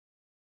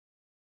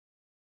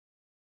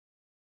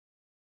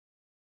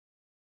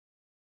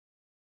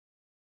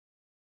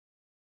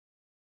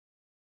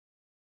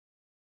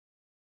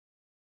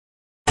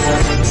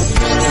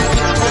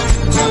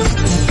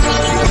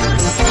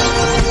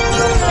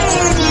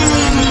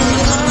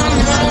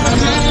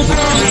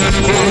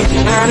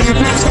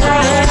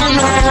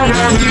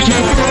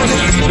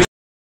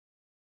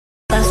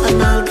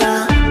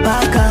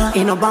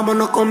nos vamos,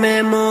 nos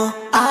comemos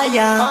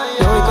allá.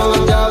 Yo voy con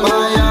los diablos,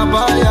 vaya,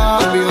 vaya.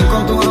 Viven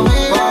con tus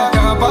amigas, pa'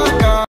 acá, pa'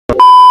 acá.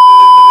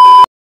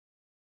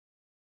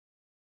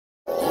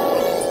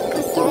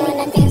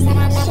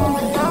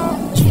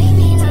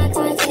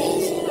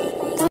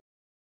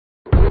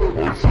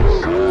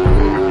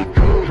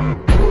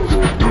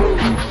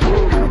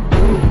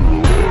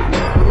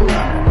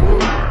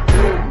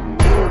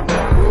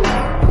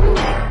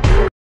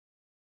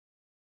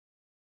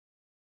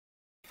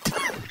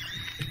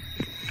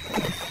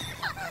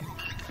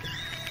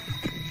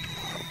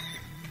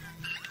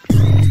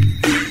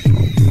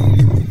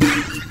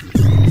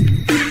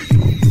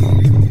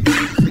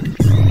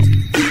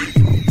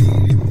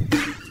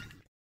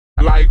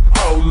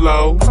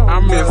 I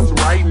miss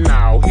right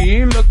now.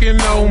 He ain't looking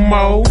no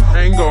more.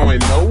 Ain't going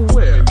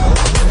nowhere. Put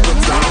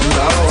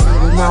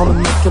it on to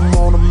make him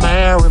wanna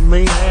marry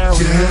me.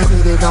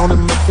 Put it on to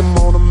make him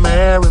wanna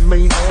marry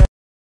me.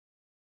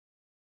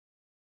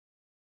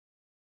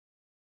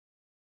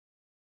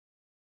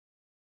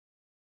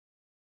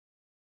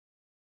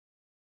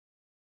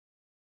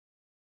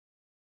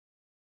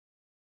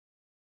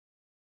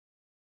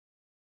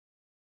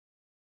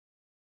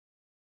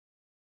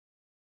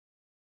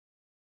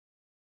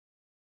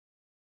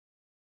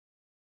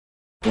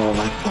 Oh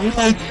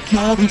my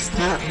god, is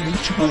that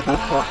Muichiro the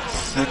hot,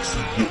 sexy,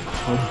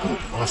 humble,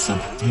 awesome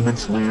demon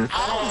slayer?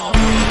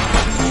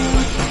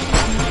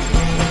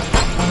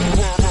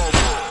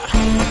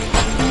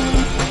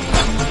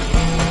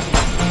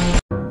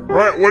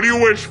 Right, what do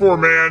you wish for,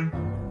 man?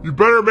 You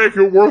better make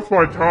it worth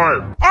my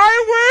time.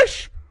 I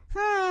wish!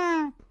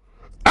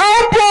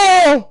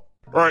 Apple!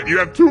 Alright, you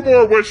have 2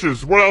 more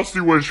wishes. What else do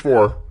you wish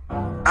for?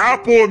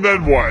 Apple and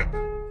then what?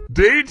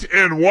 Date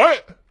and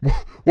what?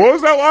 What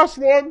was that last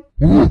one?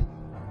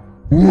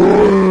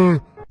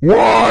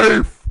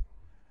 Wife!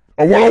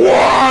 I want a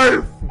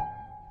wife!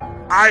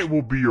 I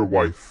will be your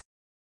wife.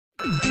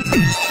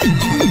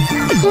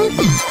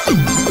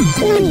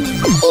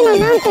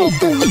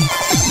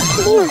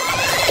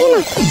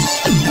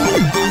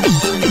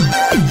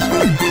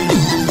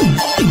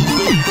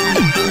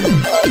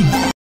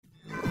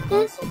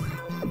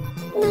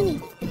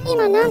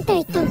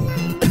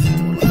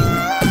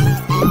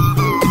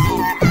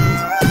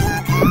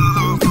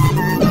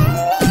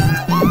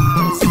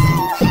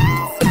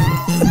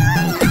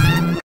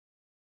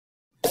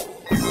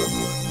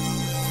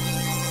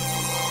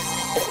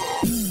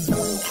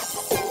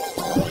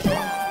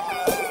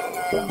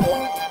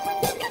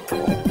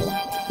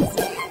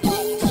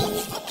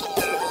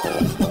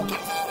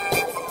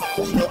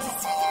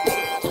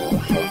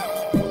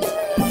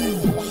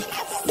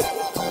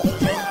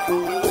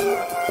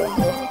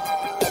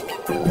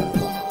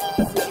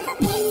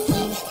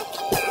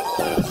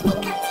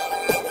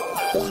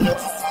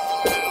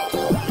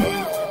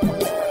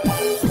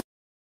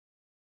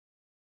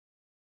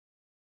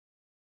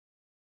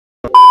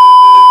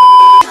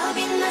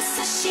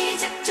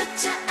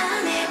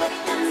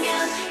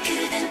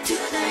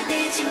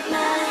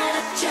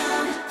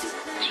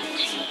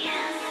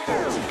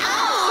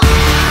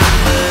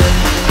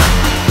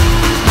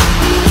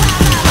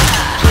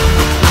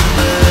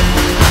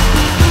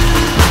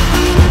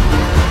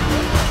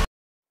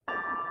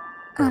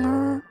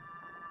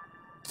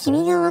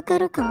君がわか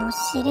るかも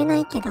しれな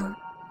いけど、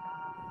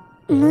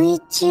無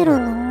一路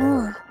の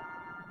無は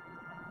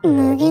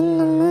無限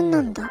の無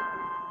なんだ。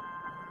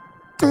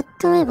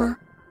例えば、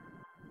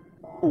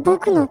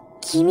僕の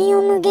君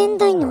を無限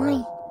大の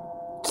愛、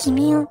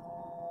君を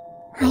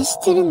愛し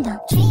てるんだ。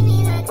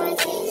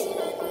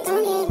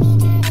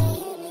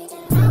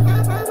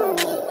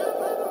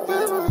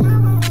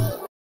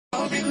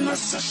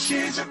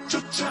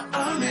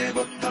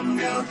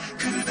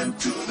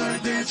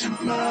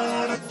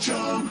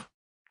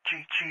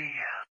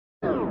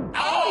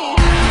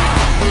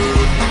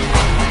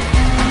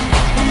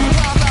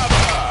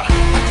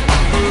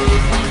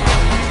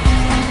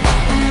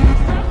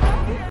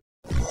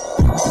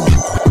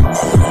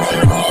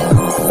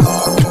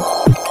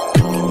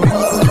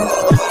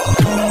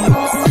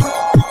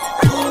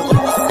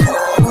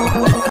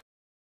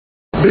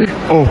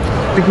Oh,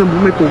 tignan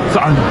mo may po.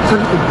 Saan?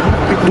 Saan po?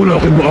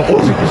 Bulakin mo ako.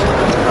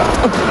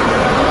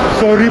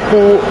 Sorry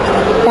po.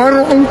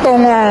 Parang ang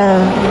tanga.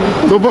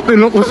 Dapat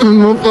nilakusin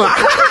mo pa.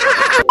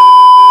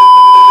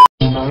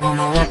 今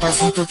の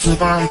私と違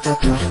うと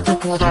きど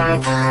こだ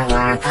か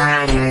わ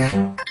かる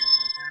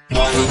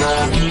誰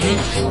が見る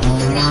同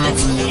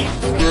じ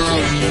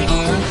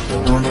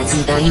同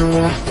じだよな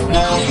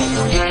い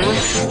よ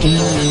いい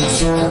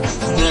じゃん同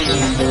じ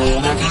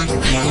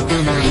変えて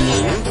ない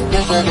だ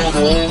からわ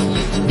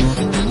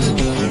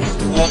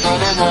か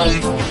らない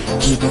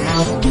気があ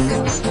って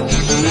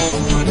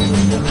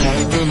変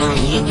えてない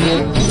ね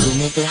初め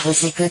て欲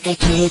しくて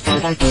聞いた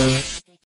だけ